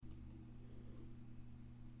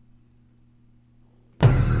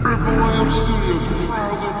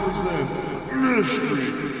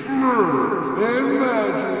and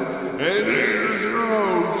magic, and here's your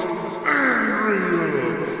host, Andrea Lee.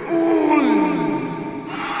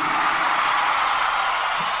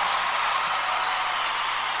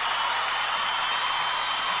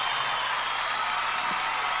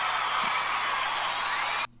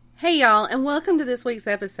 Hey y'all, and welcome to this week's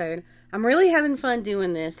episode. I'm really having fun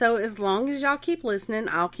doing this, so as long as y'all keep listening,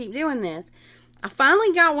 I'll keep doing this. I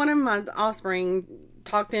finally got one of my offspring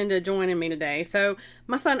talked into joining me today, so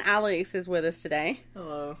my son Alex is with us today.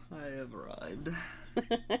 Hello, I have arrived.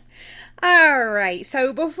 Alright,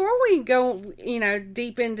 so before we go,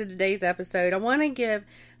 deep into today's episode, I want to give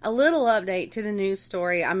a little update to the news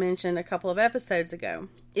story I mentioned a couple of episodes ago.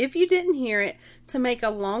 If you didn't hear it, to make a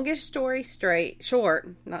longish story short,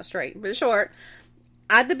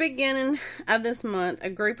 at the beginning of this month, a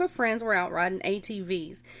group of friends were out riding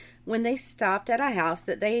ATVs when they stopped at a house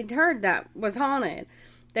that they had heard that was haunted.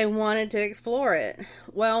 They wanted to explore it.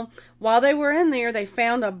 Well, while they were in there, they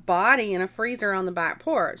found a body in a freezer on the back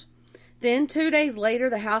porch. Then 2 days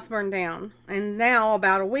later, the house burned down. And now,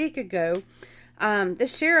 about a week ago, the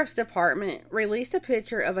sheriff's department released a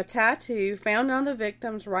picture of a tattoo found on the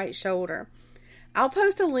victim's right shoulder. I'll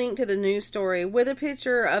post a link to the news story with a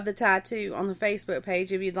picture of the tattoo on the Facebook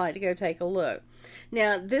page if you'd like to go take a look.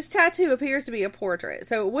 Now, this tattoo appears to be a portrait,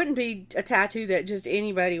 so it wouldn't be a tattoo that just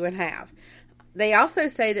anybody would have. They also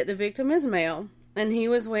say that the victim is male, and he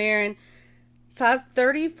was wearing size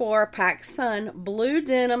 34 PacSun blue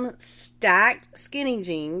denim stacked skinny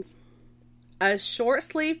jeans, a short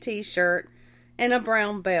sleeve t-shirt, and a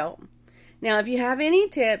brown belt. Now, if you have any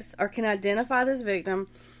tips or can identify this victim,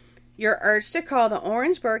 you're urged to call the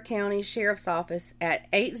Orangeburg County Sheriff's Office at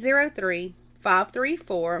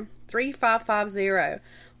 803-534-3550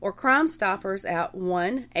 or Crime Stoppers at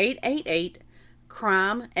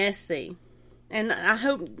 1-888-CRIME-SC. And I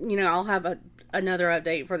hope, I'll have another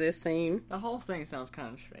update for this soon. The whole thing sounds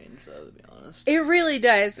kind of strange, though, to be honest. It really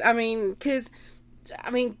does. 2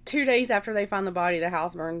 days after they find the body, the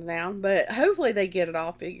house burns down. But hopefully they get it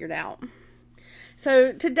all figured out.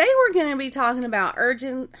 So today we're going to be talking about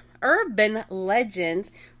urban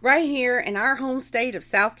legends right here in our home state of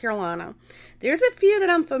South Carolina. There's a few that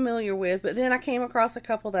I'm familiar with, but then I came across a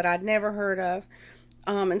couple that I'd never heard of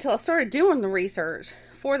until I started doing the research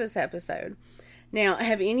for this episode. Now,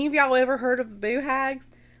 have any of y'all ever heard of Boo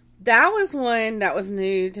Hags? That was one that was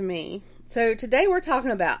new to me. So today we're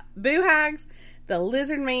talking about Boo Hags, the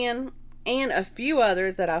Lizard Man, and a few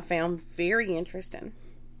others that I found very interesting.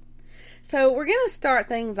 So we're going to start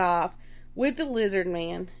things off with the Lizard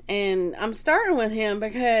Man, and I'm starting with him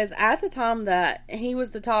because at the time that he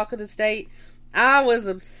was the talk of the state, I was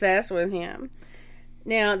obsessed with him.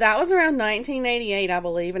 Now, that was around 1988, I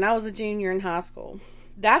believe, and I was a junior in high school.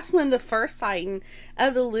 That's when the first sighting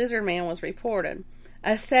of the Lizard Man was reported.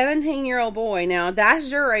 A 17-year-old boy, now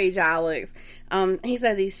that's your age, Alex. He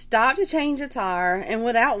says he stopped to change a tire, and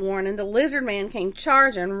without warning, the Lizard Man came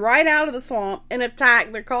charging right out of the swamp and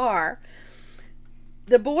attacked the car.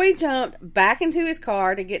 The boy jumped back into his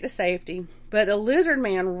car to get to safety, but the Lizard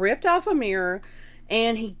Man ripped off a mirror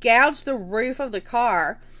and he gouged the roof of the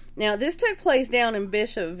car. Now, this took place down in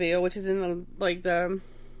Bishopville, which is in the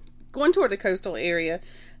going toward the coastal area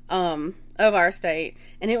of our state,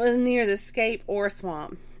 and it was near the Scape Ore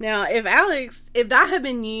Swamp. Now, if that had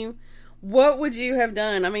been you, what would you have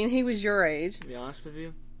done? I mean, he was your age. To be honest with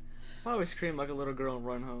you, I would scream like a little girl and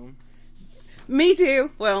run home. Me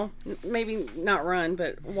too. Well, maybe not run,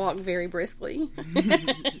 but walk very briskly.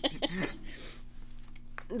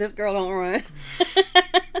 This girl don't run.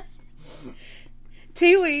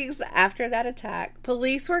 2 weeks after that attack,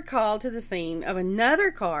 police were called to the scene of another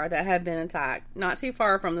car that had been attacked, not too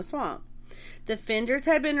far from the swamp. The fenders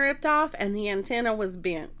had been ripped off and the antenna was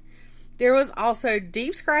bent. There was also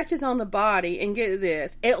deep scratches on the body, and get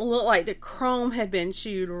this, it looked like the chrome had been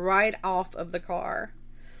chewed right off of the car.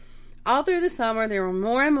 All through the summer, there were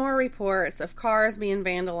more and more reports of cars being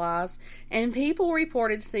vandalized, and people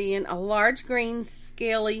reported seeing a large green,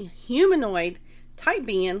 scaly, humanoid type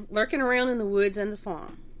being lurking around in the woods and the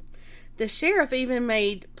swamp. The sheriff even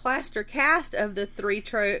made plaster cast of the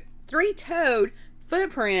three-toed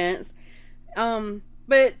footprints,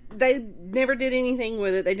 but they never did anything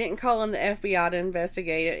with it. They didn't call in the FBI to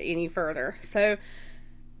investigate it any further. So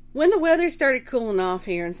when the weather started cooling off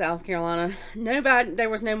here in South Carolina, there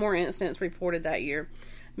was no more incidents reported that year.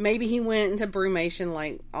 Maybe he went into brumation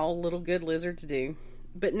like all little good lizards do.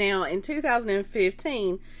 But now, in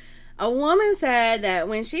 2015, a woman said that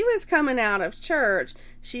when she was coming out of church,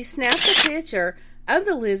 she snapped a picture of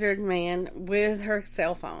the Lizard Man with her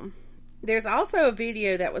cell phone. There's also a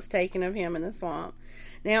video that was taken of him in the swamp.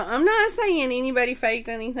 Now, I'm not saying anybody faked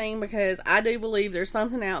anything, because I do believe there's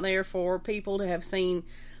something out there for people to have seen,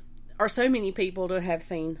 or so many people to have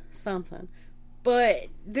seen something. But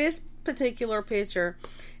this particular picture,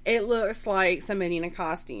 it looks like somebody in a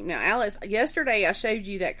costume. Now, Alex, yesterday I showed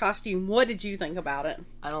you that costume. What did you think about it?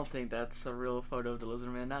 I don't think that's a real photo of the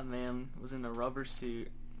Lizard Man. That man was in a rubber suit.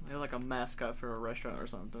 He looked like a mascot for a restaurant or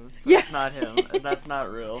something. So Yeah. It's not him. That's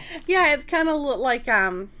not real. Yeah, it kind of looked like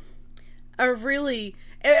a really,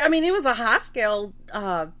 I mean, it was a high scale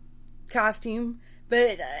costume,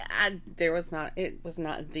 but it was not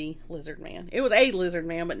the Lizard Man. It was a Lizard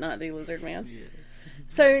Man, but not the Lizard Man. Yeah.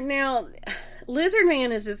 So now, Lizard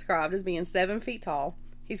Man is described as being 7 feet tall.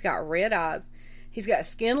 He's got red eyes. He's got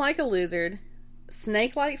skin like a lizard,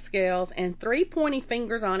 snake-like scales, and 3 pointy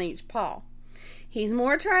fingers on each paw. He's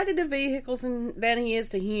more attracted to vehicles than he is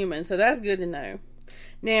to humans, so that's good to know.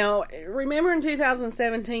 Now, remember in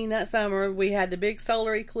 2017, that summer, we had the big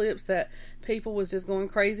solar eclipse that people was just going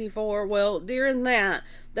crazy for? Well, during that,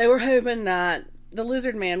 they were hoping that the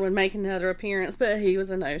Lizard Man would make another appearance, but he was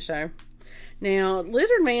a no-show. Now,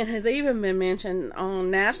 Lizard Man has even been mentioned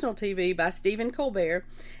on national TV by Stephen Colbert,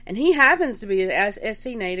 and he happens to be an SC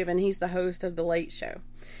native, and he's the host of The Late Show.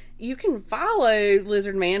 You can follow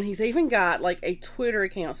Lizard Man. He's even got like a Twitter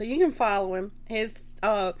account, so you can follow him. His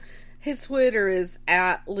Twitter is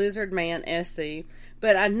at LizardmanSC.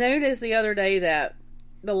 But I noticed the other day that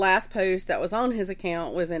the last post that was on his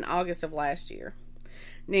account was in August of last year.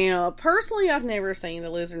 Now, personally, I've never seen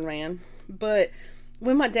the Lizard Man, but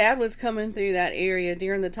when my dad was coming through that area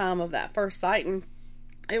during the time of that first sighting,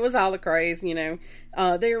 it was all the craze, you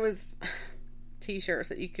know. There was t-shirts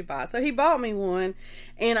that you could buy. So he bought me one,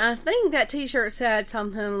 and I think that t-shirt said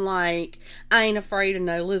something like, "I ain't afraid of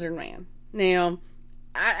no Lizard Man." Now,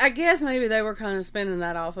 I guess maybe they were kind of spinning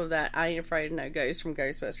that off of that "I ain't afraid of no ghost" from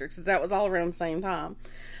Ghostbusters, because that was all around the same time.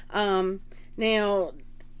 Now,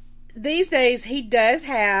 these days, he does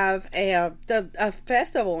have a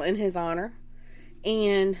festival in his honor.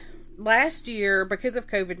 And last year, because of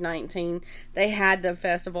COVID-19, they had the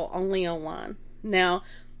festival only online. Now,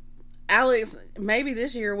 Alex, maybe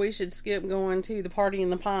this year we should skip going to the Party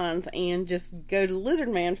in the Pines and just go to the Lizard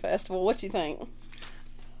Man Festival. What you think?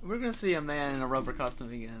 We're going to see a man in a rubber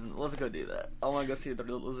costume again. Let's go do that. I want to go see the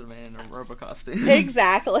Lizard Man in a rubber costume.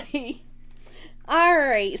 Exactly.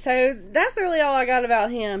 Alright, so that's really all I got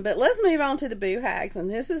about him. But let's move on to the Boo Hags. And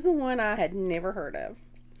this is the one I had never heard of.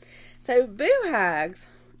 So, Boo Hags,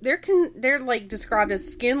 they're like described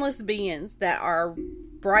as skinless beings that are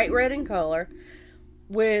bright red in color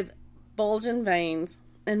with bulging veins,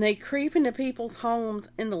 and they creep into people's homes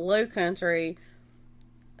in the Low Country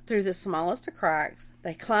through the smallest of cracks.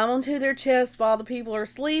 They climb onto their chests while the people are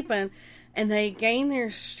sleeping, and they gain their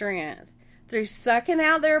strength through sucking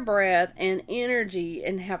out their breath and energy,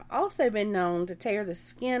 and have also been known to tear the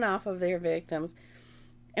skin off of their victims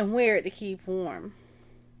and wear it to keep warm.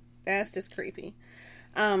 That's just creepy.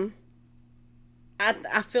 I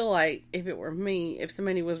feel like if it were me, if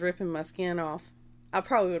somebody was ripping my skin off, I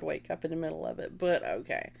probably would wake up in the middle of it, but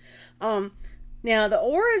okay. Now, the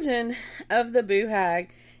origin of the Boo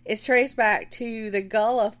Hag is traced back to the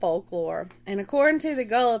Gullah folklore, and according to the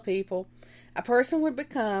Gullah people, a person would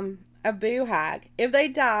become a Boo Hag if they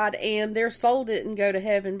died and their soul didn't go to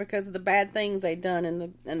heaven because of the bad things they'd done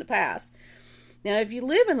in the past. Now, if you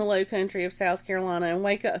live in the Low Country of South Carolina and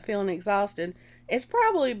wake up feeling exhausted, it's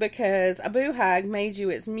probably because a Boo Hag made you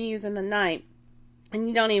its muse in the night and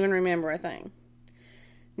you don't even remember a thing.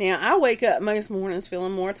 Now, I wake up most mornings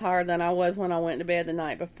feeling more tired than I was when I went to bed the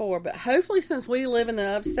night before, but hopefully since we live in the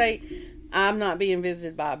upstate, I'm not being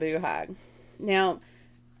visited by a Boo Hag. Now,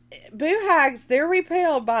 Boo Hags, they're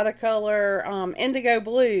repelled by the color indigo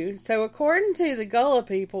blue, so according to the Gullah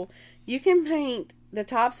people, you can paint the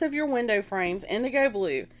tops of your window frames indigo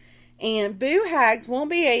blue, and Boo Hags won't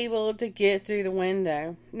be able to get through the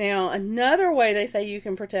window. Now, another way they say you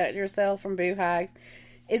can protect yourself from Boo Hags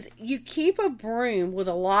is you keep a broom with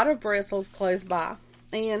a lot of bristles close by.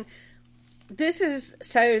 And this is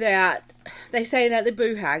so that they say that the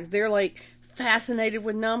Boo Hags, they're like fascinated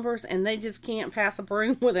with numbers, and they just can't pass a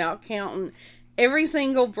broom without counting every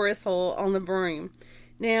single bristle on the broom.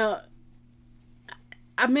 Now,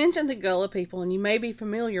 I mentioned the Gullah people, and you may be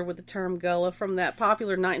familiar with the term Gullah from that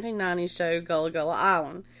popular 1990s show, Gullah Gullah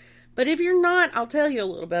Island. But if you're not, I'll tell you a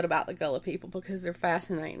little bit about the Gullah people because they're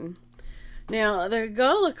fascinating. Now, the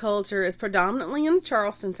Gullah culture is predominantly in the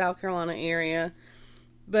Charleston, South Carolina area,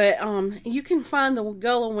 but you can find the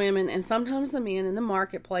Gullah women and sometimes the men in the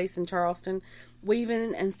marketplace in Charleston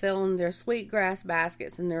weaving and selling their sweetgrass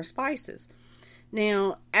baskets and their spices.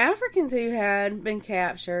 Now, Africans who had been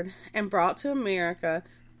captured and brought to America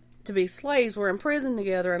to be slaves were imprisoned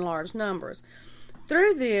together in large numbers.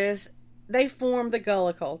 Through this, they formed the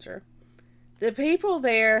Gullah culture. The people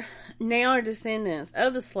there now are descendants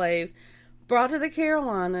of the slaves brought to the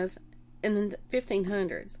Carolinas in the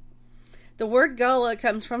 1500s. The word Gullah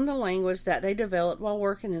comes from the language that they developed while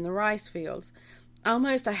working in the rice fields.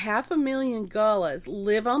 Almost 500,000 Gullahs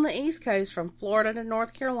live on the East Coast from Florida to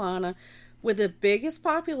North Carolina, with the biggest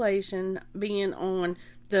population being on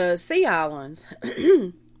the Sea Islands.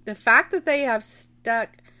 The fact that they have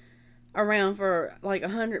stuck around for like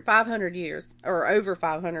 500 years, or over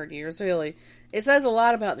 500 years, really, it says a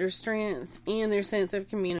lot about their strength and their sense of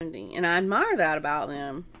community, and I admire that about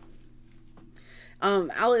them.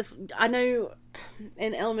 I know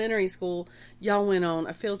in elementary school, y'all went on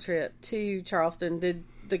a field trip to Charleston. Did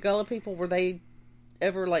the Gullah people, were they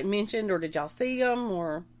ever like mentioned, or did y'all see them,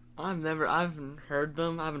 or? I haven't heard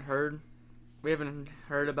them. We haven't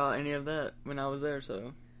heard about any of that when I was there,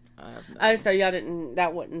 so I have Oh, so y'all didn't,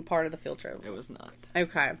 that wasn't part of the field trip? It was not.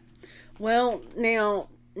 Okay. Well, now,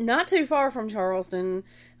 not too far from Charleston,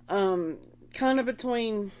 kind of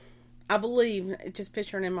between, I believe, just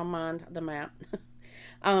picturing in my mind the map,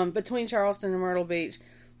 between Charleston and Myrtle Beach,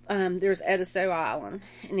 there's Edisto Island.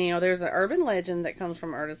 Now, there's an urban legend that comes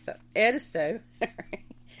from Edisto. Edisto.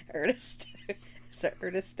 It's an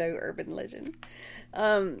Edisto urban legend.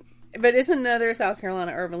 But it's another South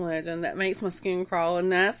Carolina urban legend that makes my skin crawl,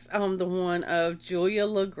 and that's the one of Julia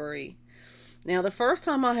LeGree. Now, the first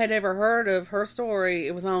time I had ever heard of her story,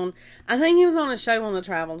 I think it was on a show on the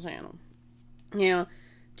Travel Channel. Now,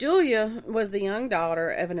 Julia was the young daughter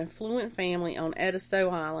of an affluent family on Edisto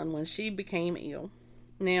Island when she became ill.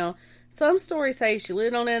 Now, some stories say she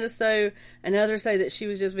lived on Edisto, and others say that she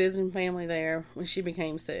was just visiting family there when she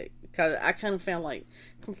became sick. Because I kind of found like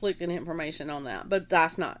conflicting information on that, but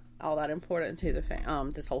that's not all that important to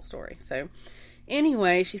the this whole story. So,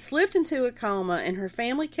 anyway, she slipped into a coma, and her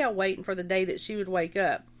family kept waiting for the day that she would wake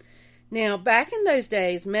up. Now, back in those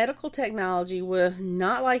days, medical technology was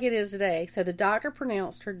not like it is today, so the doctor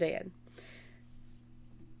pronounced her dead.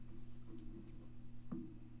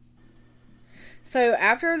 So,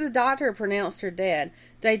 after the doctor pronounced her dead,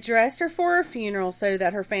 they dressed her for her funeral so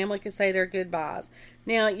that her family could say their goodbyes.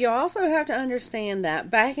 Now, you also have to understand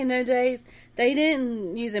that back in those days, they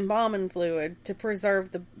didn't use embalming fluid to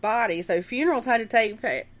preserve the body, so funerals had to take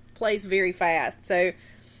place very fast. So,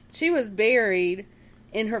 she was buried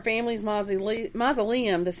in her family's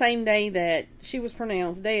mausoleum the same day that she was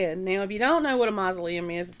pronounced dead. Now, if you don't know what a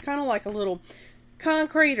mausoleum is, it's kind of like a little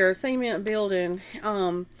concrete or cement building,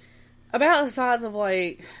 about the size of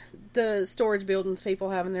like the storage buildings people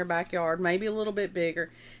have in their backyard, maybe a little bit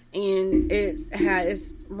bigger, and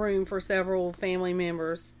it's room for several family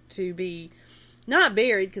members to be not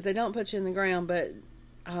buried, because they don't put you in the ground, but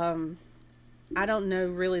I don't know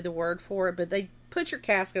really the word for it, but they put your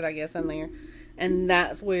casket, I guess, in there, and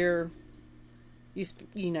that's where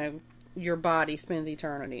your body spends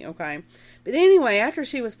eternity. Okay, but anyway, after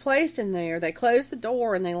she was placed in there, they closed the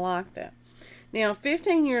door and they locked it. Now,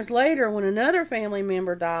 15 years later, when another family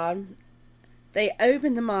member died, they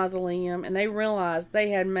opened the mausoleum and they realized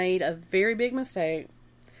they had made a very big mistake,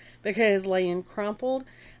 because laying crumpled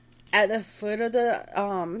at the foot of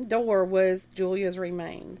the door was Julia's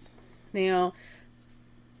remains. Now,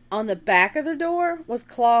 on the back of the door was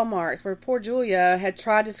claw marks where poor Julia had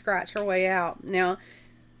tried to scratch her way out. Now,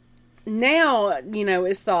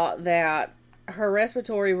 it's thought that her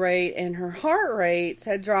respiratory rate and her heart rates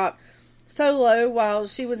had dropped so low while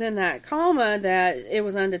she was in that coma that it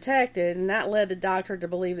was undetected, and that led the doctor to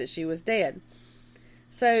believe that she was dead.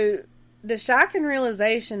 So the shocking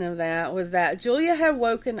realization of that was that Julia had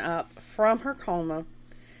woken up from her coma,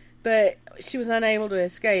 but she was unable to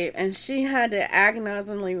escape, and she had to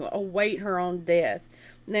agonizingly await her own death.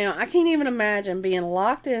 Now, I can't even imagine being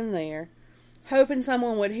locked in there, hoping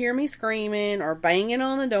someone would hear me screaming or banging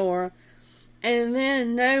on the door, and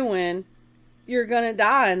then knowing you're gonna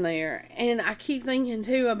die in there. And I keep thinking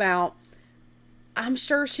too about, I'm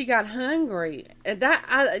sure she got hungry.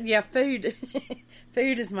 Food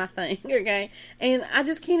food is my thing, okay? And I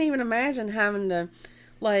just can't even imagine having to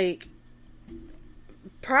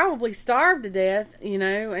probably starve to death,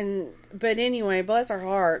 but anyway, bless her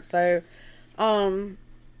heart. So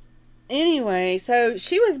anyway, so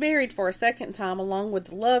she was buried for a second time along with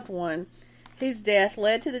the loved one whose death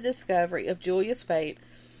led to the discovery of Julia's fate,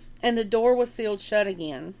 and the door was sealed shut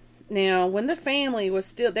again. Now, when the family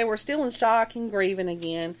they were still in shock and grieving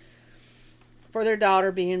again, for their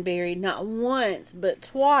daughter being buried. Not once, but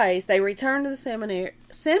twice, they returned to the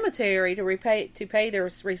cemetery to pay their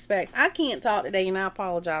respects. I can't talk today, and I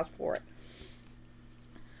apologize for it.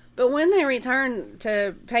 But when they returned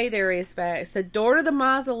to pay their respects, the door to the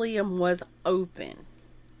mausoleum was open.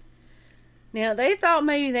 Now, they thought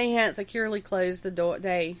maybe they hadn't securely closed the door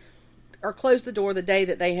the day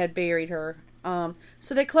that they had buried her.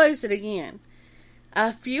 So they closed it again.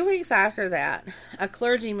 A few weeks after that, a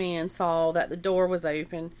clergyman saw that the door was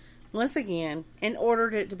open once again and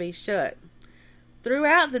ordered it to be shut.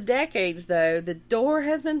 Throughout the decades, though, the door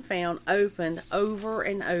has been found opened over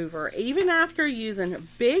and over, even after using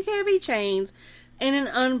big heavy chains and an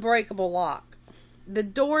unbreakable lock. The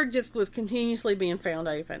door just was continuously being found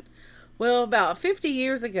open. Well, about 50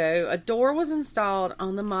 years ago, a door was installed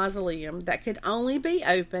on the mausoleum that could only be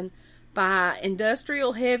opened by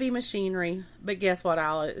industrial heavy machinery. But guess what,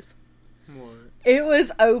 Alice? What? It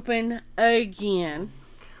was open again.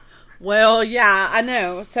 Well, yeah, I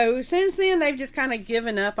know. So since then, they've just kind of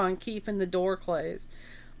given up on keeping the door closed.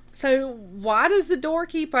 So why does the door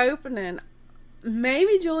keep opening?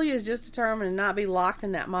 Maybe Julia is just determined to not be locked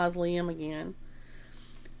in that mausoleum again.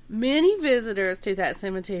 Many visitors to that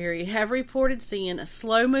cemetery have reported seeing a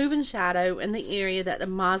slow-moving shadow in the area that the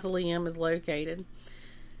mausoleum is located.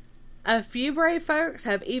 A few brave folks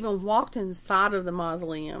have even walked inside of the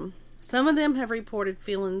mausoleum. Some of them have reported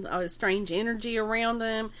feeling a strange energy around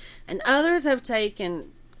them, and others have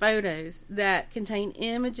taken photos that contain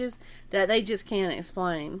images that they just can't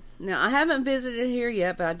explain. Now, I haven't visited here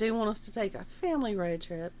yet, but I do want us to take a family road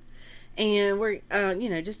trip. And we're,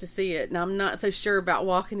 just to see it. And I'm not so sure about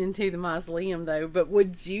walking into the mausoleum, though. But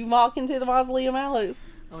would you walk into the mausoleum, Alice?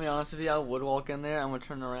 I'll be honest with you, I would walk in there. I'm going to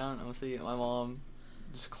turn around. I'm going to see my mom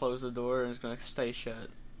just close the door and it's going to stay shut.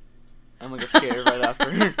 I'm going to get scared right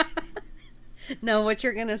after. No, what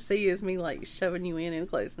you're going to see is me, shoving you in and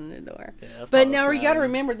closing the door. Yeah, but no, you got to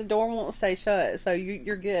remember the door won't stay shut. So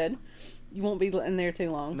you're good. You won't be in there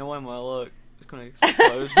too long. No way am I look. It's going to stay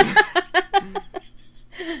closed.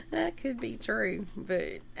 That could be true,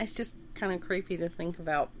 but it's just kind of creepy to think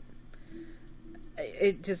about.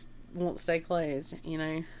 It just won't stay closed,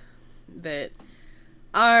 But,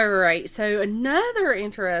 alright, so another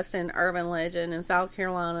interesting urban legend in South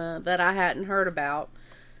Carolina that I hadn't heard about,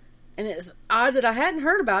 and it's odd that I hadn't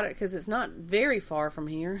heard about it because it's not very far from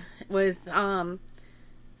here, was the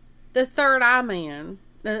Third Eye Man.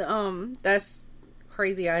 That's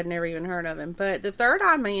crazy, I had never even heard of him, but the Third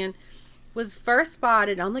Eye Man was first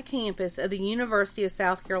spotted on the campus of the University of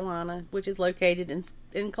South Carolina, which is located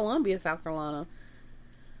in Columbia, South Carolina.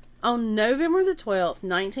 On November the 12th,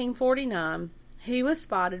 1949, he was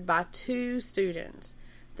spotted by two students.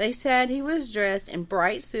 They said he was dressed in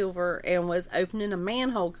bright silver and was opening a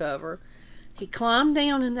manhole cover. He climbed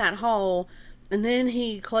down in that hole, and then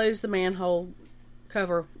he closed the manhole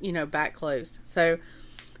cover, back closed. So,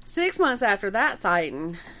 6 months after that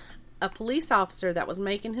sighting, a police officer that was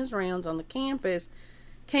making his rounds on the campus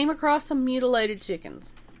came across some mutilated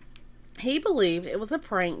chickens. He believed it was a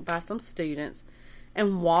prank by some students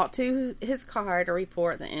and walked to his car to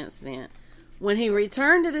report the incident. When he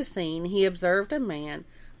returned to the scene, he observed a man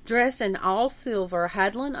dressed in all silver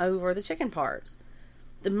huddling over the chicken parts.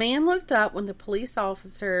 The man looked up when the police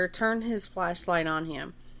officer turned his flashlight on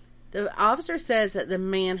him. The officer says that the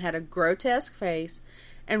man had a grotesque face,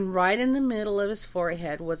 and right in the middle of his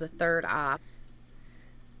forehead was a third eye.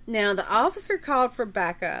 Now, the officer called for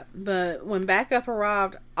backup, but when backup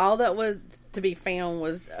arrived, all that was to be found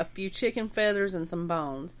was a few chicken feathers and some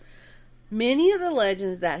bones. Many of the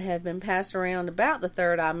legends that have been passed around about the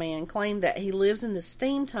Third Eye Man claim that he lives in the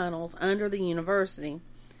steam tunnels under the university.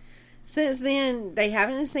 Since then, they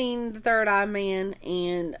haven't seen the Third Eye Man,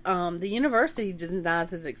 and the university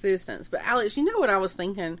denies his existence. But Alex, you know what I was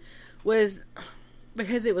thinking was,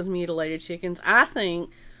 because it was mutilated chickens, I think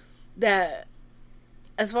that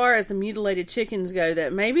as far as the mutilated chickens go,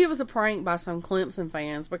 that maybe it was a prank by some Clemson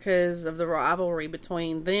fans because of the rivalry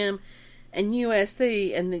between them and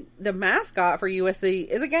USC, and the mascot for USC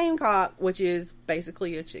is a gamecock, which is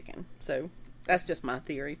basically a chicken. So that's just my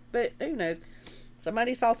theory, but who knows?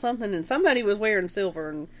 Somebody saw something, and somebody was wearing silver,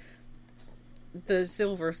 and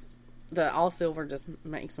the all silver just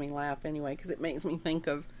makes me laugh anyway, because it makes me think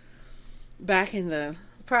of back in the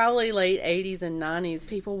probably late 80s and 90s,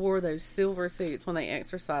 people wore those silver suits when they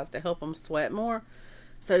exercised to help them sweat more.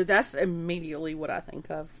 So that's immediately what I think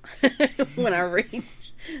of when I read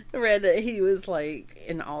that he was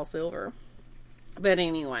in all silver. But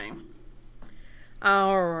anyway.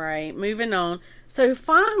 Alright, moving on. So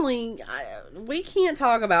finally, we can't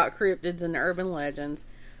talk about cryptids and urban legends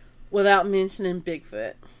without mentioning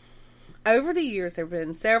Bigfoot. over the years, there have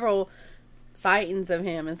been several sightings of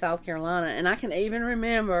him in South Carolina, and I can even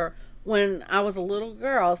remember when I was a little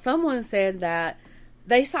girl, someone said that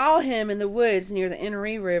they saw him in the woods near the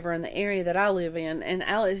Enoree River in the area that I live in. And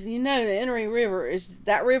Alice, you know, the Enoree River is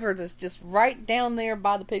that river that's just right down there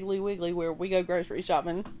by the Piggly Wiggly where we go grocery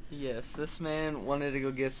shopping. Yes, this man wanted to go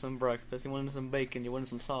get some breakfast. He wanted some bacon. He wanted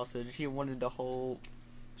some sausage. He wanted the whole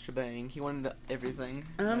shebang. He wanted everything.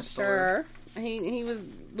 I'm sure he was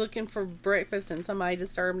looking for breakfast and somebody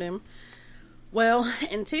disturbed him. Well,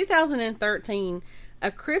 in 2013, a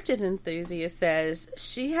cryptid enthusiast says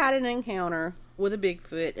she had an encounter with a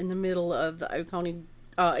Bigfoot in the middle of the Oconee,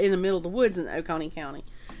 in the middle of the woods in Oconee County.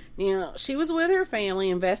 Now, she was with her family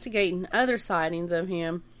investigating other sightings of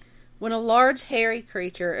him when a large hairy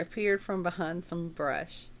creature appeared from behind some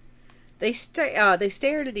brush. They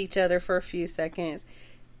stared at each other for a few seconds.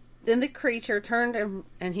 Then the creature turned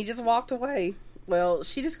and he just walked away. Well,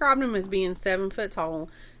 she described him as being 7 foot tall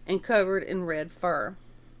and covered in red fur.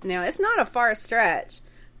 Now, it's not a far stretch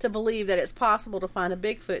to believe that it's possible to find a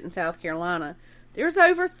Bigfoot in South Carolina. There's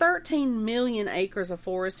over 13 million acres of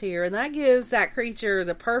forest here, and that gives that creature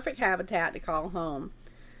the perfect habitat to call home.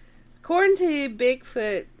 According to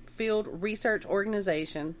Bigfoot Field Research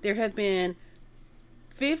Organization, there have been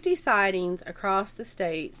 50 sightings across the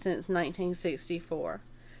state since 1964.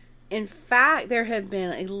 In fact, there have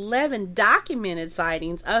been 11 documented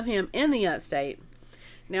sightings of him in the upstate.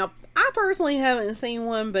 Now, I personally haven't seen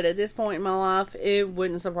one, but at this point in my life, it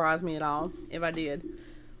wouldn't surprise me at all if I did.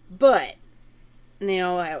 But,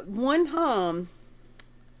 now, at one time,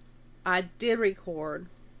 I did record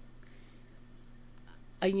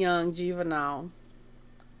a young juvenile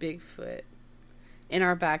Bigfoot in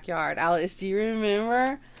our backyard. Alice, do you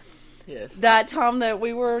remember? Yes. That time that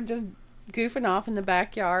we were just goofing off in the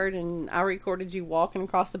backyard and I recorded you walking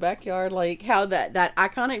across the backyard, like how that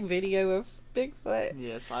iconic video of Bigfoot.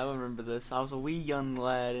 Yes, I remember this. I was a wee young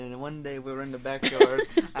lad, and one day we were in the backyard.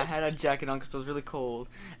 I had a jacket on because it was really cold,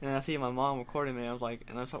 and then I see my mom recording me. I was like,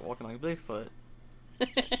 and I started walking like Bigfoot.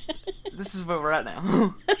 This is where we're at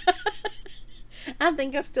now. I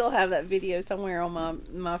think I still have that video somewhere on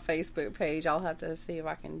my Facebook page. I'll have to see if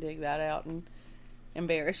I can dig that out and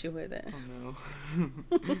embarrass you with it. Oh no.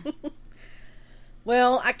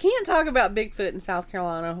 Well, I can't talk about Bigfoot in South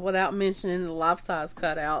Carolina without mentioning the life-size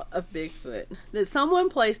cutout of Bigfoot that someone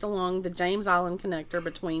placed along the James Island connector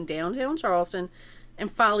between downtown Charleston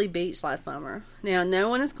and Folly Beach last summer. Now, no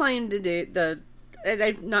one has claimed to do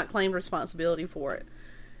they've not claimed responsibility for it.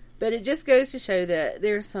 But it just goes to show that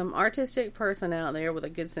there's some artistic person out there with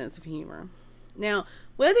a good sense of humor. Now,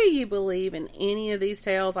 whether you believe in any of these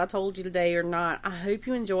tales I told you today or not, I hope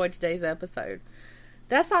you enjoyed today's episode.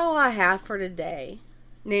 That's all I have for today.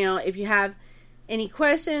 Now, if you have any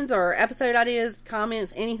questions or episode ideas,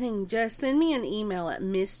 comments, anything, just send me an email at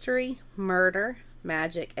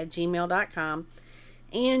mysterymurdermagic@gmail.com.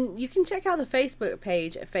 And you can check out the Facebook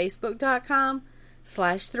page at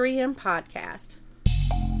facebook.com/3mpodcast.